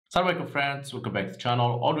Assalamu alaikum friends, welcome back to the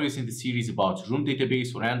channel. Always in the series about room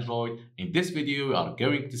database for Android. In this video, we are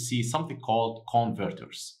going to see something called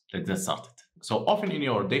converters. Let's get started. So often in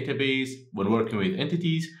your database, when working with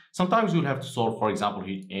entities, sometimes you'll have to store, for example,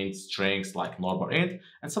 int strings like normal int,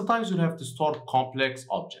 and sometimes you'll have to store complex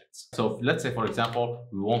objects. So let's say, for example,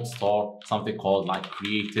 we want to store something called like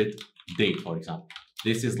created date, for example.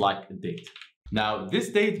 This is like a date. Now, this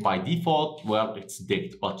date by default, well, it's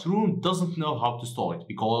date, but Room doesn't know how to store it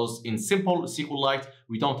because in simple SQLite,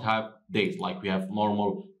 we don't have date. Like we have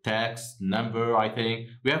normal text, number, I think.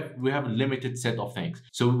 We have a limited set of things.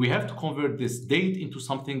 So we have to convert this date into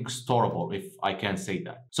something storable, if I can say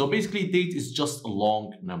that. So basically, date is just a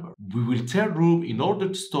long number. We will tell Room in order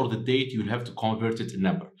to store the date, you'll have to convert it to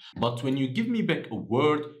number. But when you give me back a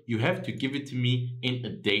word, you have to give it to me in a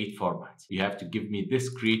date format. You have to give me this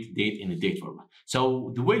create date in a date format.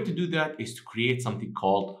 So the way to do that is to create something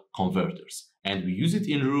called converters. And we use it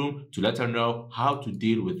in Room to let her know how to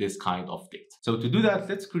deal with this kind of date. So to do that,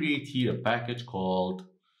 let's create here a package called,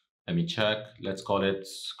 let me check, let's call it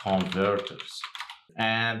converters.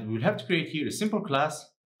 And we'll have to create here a simple class,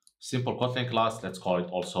 simple Kotlin class. Let's call it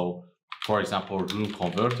also, for example, Room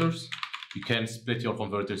converters. You can split your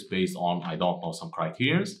converters based on, I don't know, some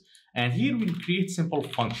criteria. And here we'll create simple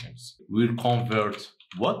functions. We'll convert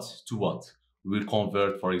what to what. We'll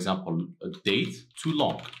convert, for example, a date to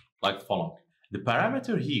long, like the following. The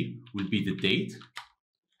parameter here will be the date,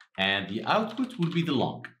 and the output will be the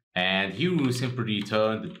long. And here we will simply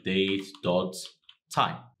return the date dot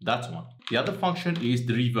time. That's one. The other function is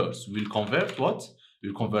the reverse. We'll convert what?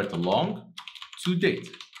 We'll convert a long to date,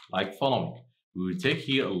 like following. We will take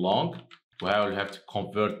here a long, where we'll have to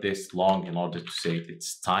convert this long in order to say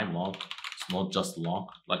it's time long. It's not just long,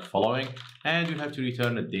 like following. And you'll have to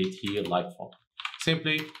return a date here, like following.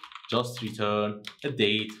 Simply just return a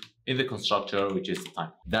date in the constructor, which is the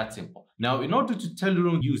time. That's simple. Now, in order to tell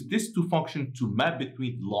Room use these two functions to map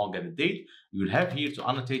between the long and the date, we will have here to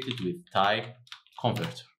annotate it with type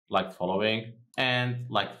converter, like the following and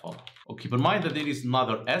like the following. Oh, keep in mind that there is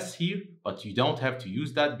another S here, but you don't have to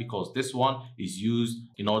use that because this one is used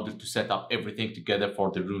in order to set up everything together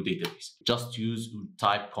for the Room database. Just use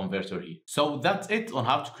type converter here. So that's it on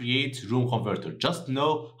how to create Room converter. Just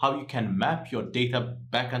know how you can map your data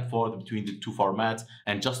back and forth between the two formats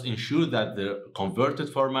and just ensure that the converted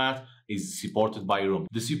format is supported by Room.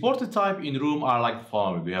 The supported type in Room are like the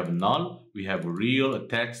following. We have a null, we have a real, a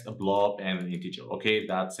text, a blob, and an integer. Okay,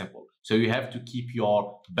 that's simple. So you have to keep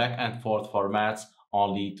your back and forth formats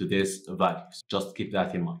only to these values. Just keep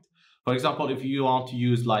that in mind. For example, if you want to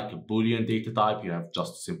use like a Boolean data type, you have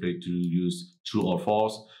just simply to use true or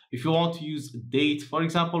false. If you want to use date, for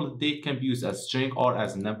example, date can be used as string or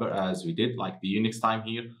as a number as we did, like the Unix time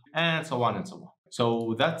here, and so on and so on.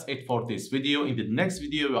 So that's it for this video. In the next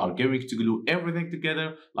video, we are going to glue everything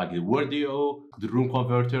together, like the word DO, the Room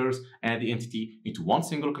converters, and the entity into one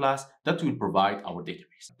single class that will provide our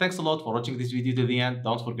database. Thanks a lot for watching this video to the end.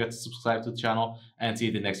 Don't forget to subscribe to the channel and see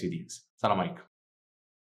you in the next videos. Salam alaikum.